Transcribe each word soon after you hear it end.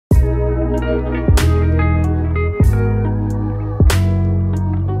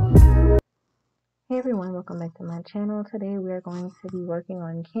everyone, welcome back to my channel. Today we are going to be working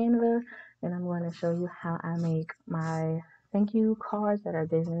on Canva, and I'm going to show you how I make my thank you cards that are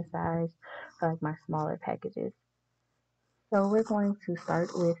business size for like my smaller packages. So we're going to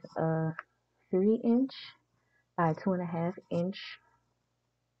start with a 3" by 2.5"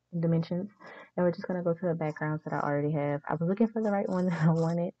 dimensions, and we're just going to go to the backgrounds that I already have. I was looking for the right one that I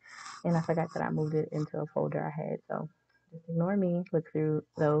wanted, and I forgot that I moved it into a folder I had, so just ignore me, look through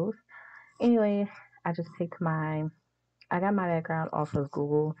those. Anyway, I just picked I got my background off of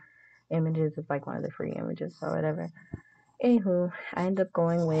Google Images. It's like one of the free images or whatever. Anywho, I ended up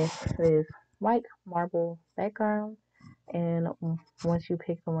going with this white marble background. And once you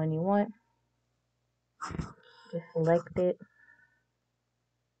pick the one you want, just select it.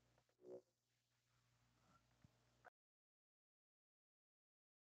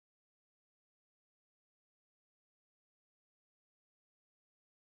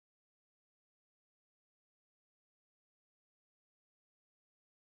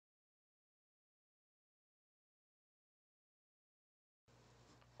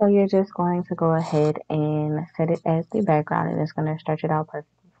 So you're just going to go ahead and set it as the background, and it's going to stretch it out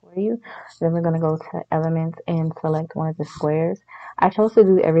perfectly for you. Then we're going to go to elements and select one of the squares. I chose to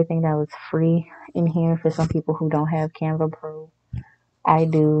do everything that was free in here for some people who don't have Canva Pro. I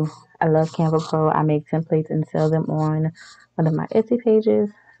do. I love Canva Pro. I make templates and sell them on one of my Etsy pages.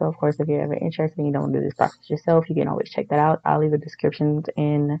 So, of course, if you're ever interested and you don't want to do this process yourself, you can always check that out. I'll leave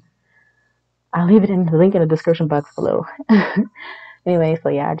I'll leave it in the link in the description box below. Anyway, so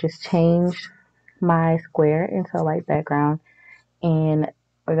yeah, I just changed my square into a white background, and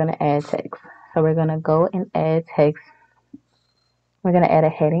we're gonna add text. So we're gonna go and add text. We're gonna add a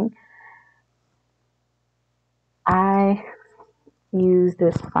heading. I use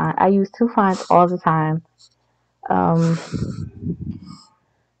this font. I use two fonts all the time. I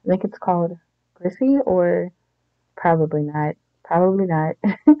think it's called Grissy, or probably not. Probably not.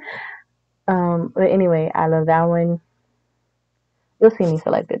 But anyway, I love that one. You'll see me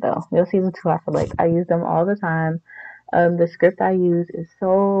select it though. You'll see the two I select. I use them all the time. The script I use is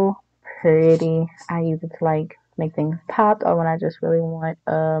so pretty. I use it to like make things pop, or when I just really want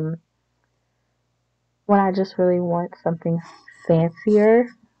something fancier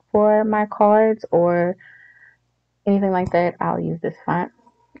for my cards or anything like that, I'll use this font.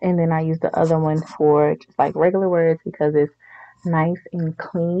 And then I use the other one for just like regular words because it's nice and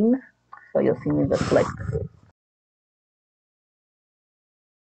clean. So you'll see me just select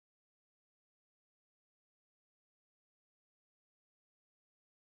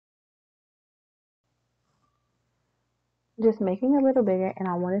just making it a little bigger, and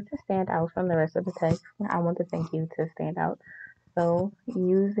I want it to stand out from the rest of the text. I want the thank you to stand out. So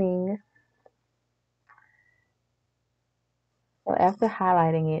after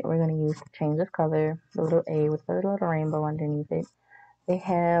highlighting it, we're going to use the change of color, the little A with the little rainbow underneath it. They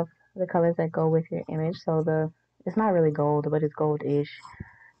have the colors that go with your image. So it's not really gold, but it's goldish.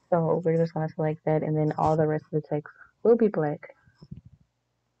 So we're just going to select that, and then all the rest of the text will be black.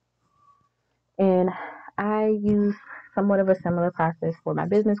 And I use somewhat of a similar process for my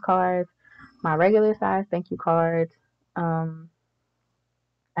business cards, my regular size thank you cards. Um,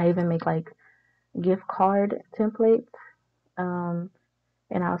 I even make like gift card templates. Um,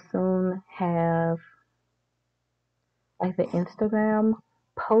 and I'll soon have like the Instagram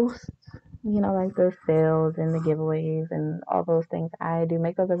posts, like the sales and the giveaways and all those things. I do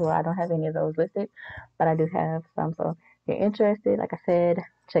make those as well. I don't have any of those listed, but I do have some. So if you're interested, like I said,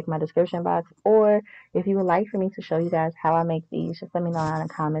 check my description box. Or if you would like for me to show you guys how I make these, just let me know in the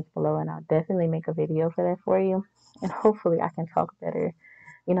comments below, and I'll definitely make a video for that for you. And hopefully I can talk better.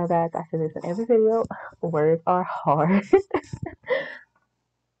 Guys, I say this in every video, words are hard.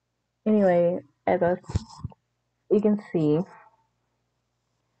 Anyway, you can see,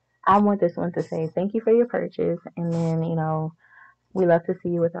 I want this one to say thank you for your purchase, and then we love to see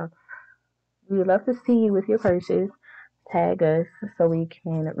you with our we would love to see you with your purchase. Tag us so we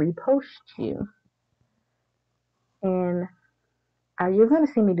can repost you. And you're going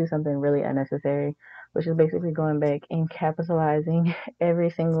to see me do something really unnecessary, which is basically going back and capitalizing every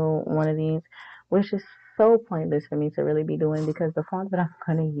single one of these, which is so pointless for me to really be doing because the font that I'm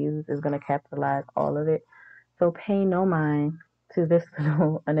going to use is going to capitalize all of it. So pay no mind to this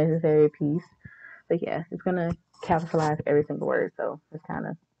little unnecessary piece. But yeah, it's gonna capitalize every single word, so it's kind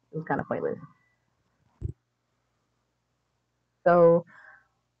of pointless. So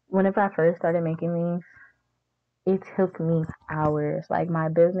whenever I first started making these, it took me hours. Like my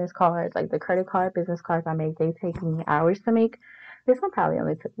business cards, like the credit card business cards I make, they take me hours to make. This one probably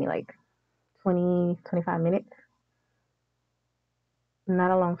only took me like 20, 25 minutes.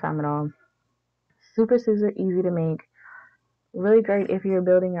 Not a long time at all. super, super easy to make. Really great if you're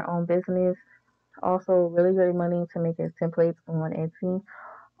building your own business. Also, really great money to make your templates on Etsy.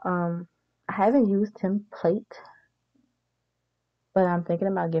 I haven't used Template, but I'm thinking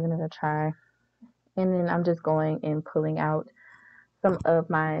about giving it a try. And then I'm just going and pulling out some of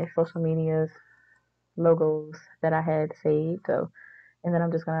my social medias logos that I had saved. So, and then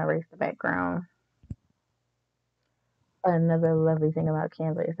I'm just gonna erase the background. Another lovely thing about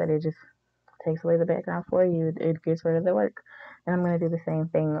Canva is that it just takes away the background for you. It gets rid of the work. And I'm gonna do the same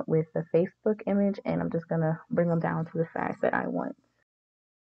thing with the Facebook image, and I'm just gonna bring them down to the size that I want.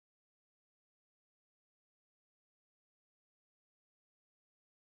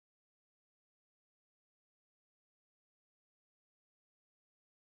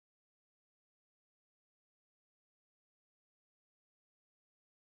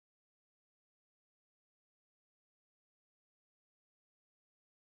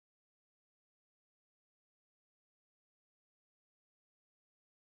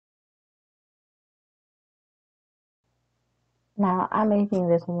 Now I'm making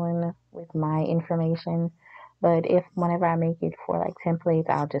this one with my information, but if whenever I make it for like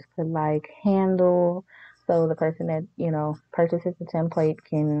templates, I'll just put like handle, so the person that purchases the template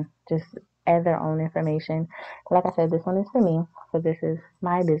can just add their own information. Like I said, this one is for me, so this is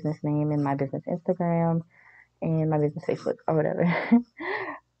my business name and my business Instagram and my business Facebook or whatever.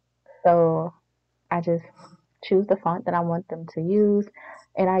 So I just choose the font that I want them to use.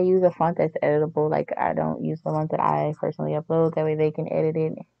 And I use a font that's editable. Like I don't use the ones that I personally upload. That way they can edit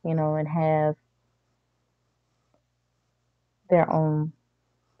it, and have their own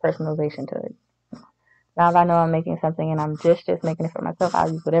personalization to it. Now if I know I'm making something and I'm just making it for myself,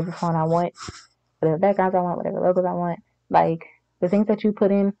 I'll use whatever font I want, whatever backgrounds I want, whatever logos I want. Like the things that you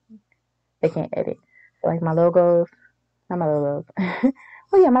put in, they can't edit. So like my logos, not my logos.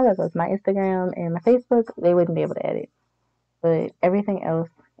 Well, yeah, my logos, my Instagram and my Facebook, they wouldn't be able to edit. But everything else,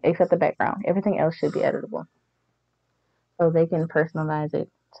 except the background, everything else should be editable. So they can personalize it.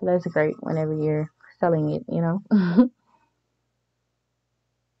 So that's great whenever you're selling it.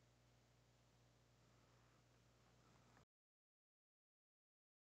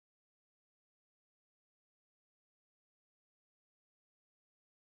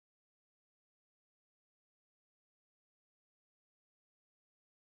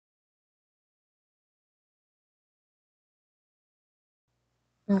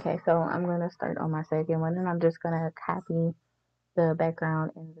 Okay, so I'm going to start on my second one, and I'm just going to copy the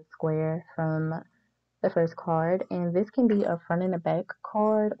background in the square from the first card. And this can be a front and a back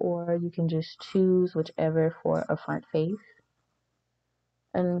card, or you can just choose whichever for a front face.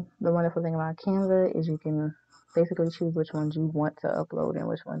 And the wonderful thing about Canva is you can basically choose which ones you want to upload and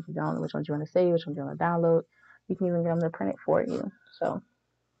which ones you don't, which ones you want to save, which ones you want to download. You can even get them to print it for you. So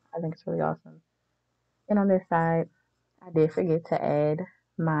I think it's really awesome. And on this side, I did forget to add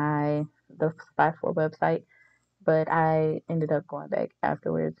the spot for website, but I ended up going back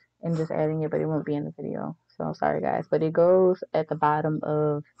afterwards and just adding it, but it won't be in the video. So sorry guys, but it goes at the bottom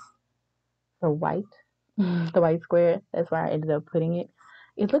of the white, the white square. That's where I ended up putting it.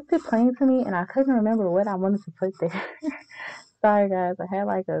 It looked it plain to me, and I couldn't remember what I wanted to put there. Sorry guys, I had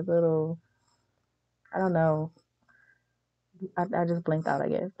like a little, I don't know. I just blinked out, I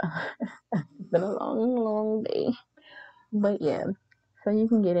guess. It's been a long, long day. But yeah, so you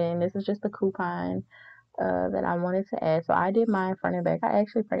can get in. This is just a coupon that I wanted to add. So I did mine front and back. I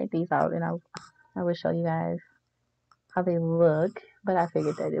actually printed these out, and I will show you guys how they look. But I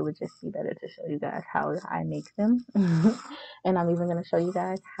figured that it would just be better to show you guys how I make them. And I'm even going to show you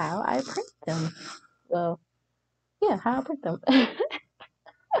guys how I print them. Well, yeah, how I print them.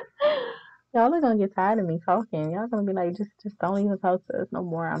 Y'all are gonna get tired of me talking. Y'all gonna be like, just don't even talk to us no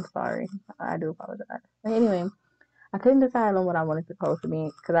more. I'm sorry. I do apologize. But anyway, I couldn't decide on what I wanted to post to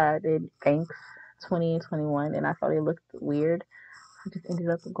me because I did thanks 2021 and I thought it looked weird. I just ended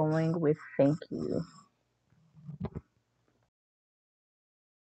up going with thank you.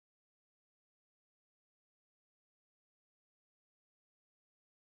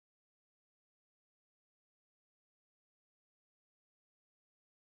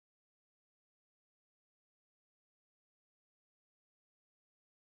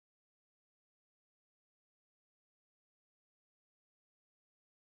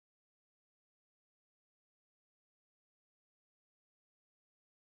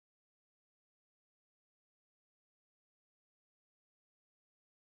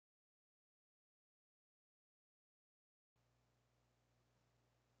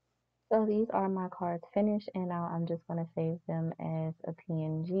 So these are my cards finished, and now I'm just gonna save them as a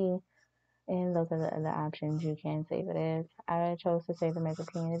PNG. And those are the other options you can save it as. I chose to save them as a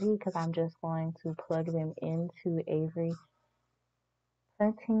PNG because I'm just going to plug them into Avery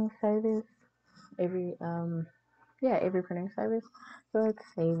printing service. Every Avery printing service. So it's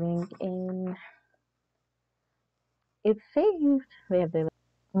saving and it's saved. They have the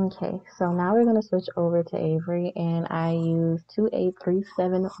Okay, so now we're going to switch over to Avery, and I used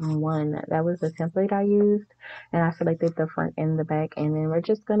 28371. That was the template I used, and I selected the front and the back, and then we're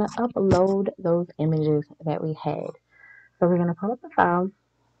just going to upload those images that we had. So we're going to pull up the file,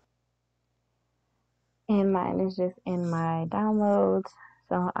 and mine is just in my downloads.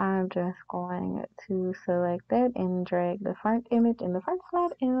 So I'm just going to select that and drag the front image in the front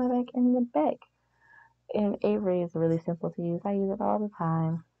slot and the back in the back. And Avery is really simple to use. I use it all the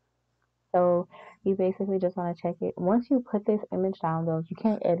time. So you basically just want to check it. Once you put this image down, though, you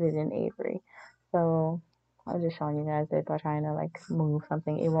can't edit in Avery. So I'm just showing you guys that by trying to like move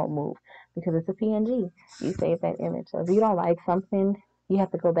something, it won't move because it's a PNG. You save that image. So if you don't like something, you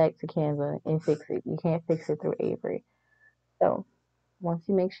have to go back to Canva and fix it. You can't fix it through Avery. So once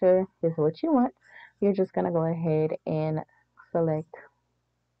you make sure this is what you want, you're just gonna go ahead and select,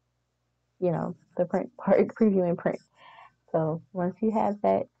 the print part, preview and print. So once you have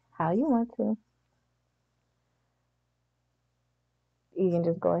that how you want to, you can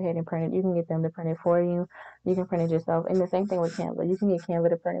just go ahead and print it. You can get them to print it for you. You can print it yourself. And the same thing with Canva. You can get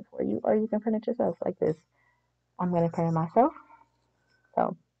Canva to print it for you, or you can print it yourself like this. I'm going to print it myself.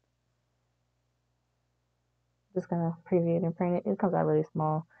 So just going to preview it and print it. It comes out really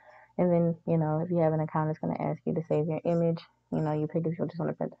small. And then, if you have an account, it's going to ask you to save your image. You pick if you just want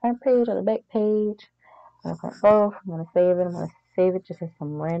to print the front page or the back page. I'm going to print both. I'm going to save it. I'm going to save it just as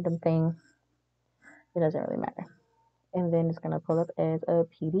some random thing. It doesn't really matter. And then it's going to pull up as a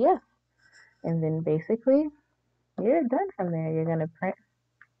PDF. And then basically, you're done from there. You're going to print.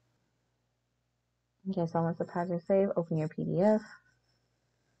 Okay, so once the project save, open your PDF.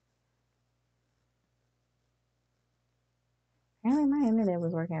 Apparently my internet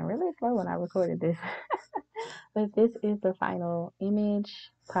was working really slow when I recorded this. But this is the final image,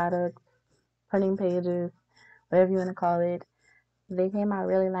 product, printing pages, whatever you want to call it. They came out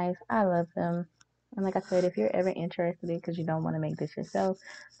really nice. I love them. And like I said, if you're ever interested because you don't want to make this yourself,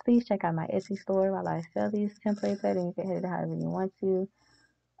 please check out my Etsy store while I sell these templates at, and you can edit it however you want to.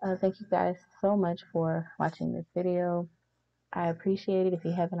 Thank you guys so much for watching this video. I appreciate it. If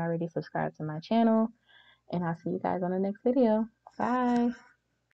you haven't already, subscribed to my channel. And I'll see you guys on the next video. Bye.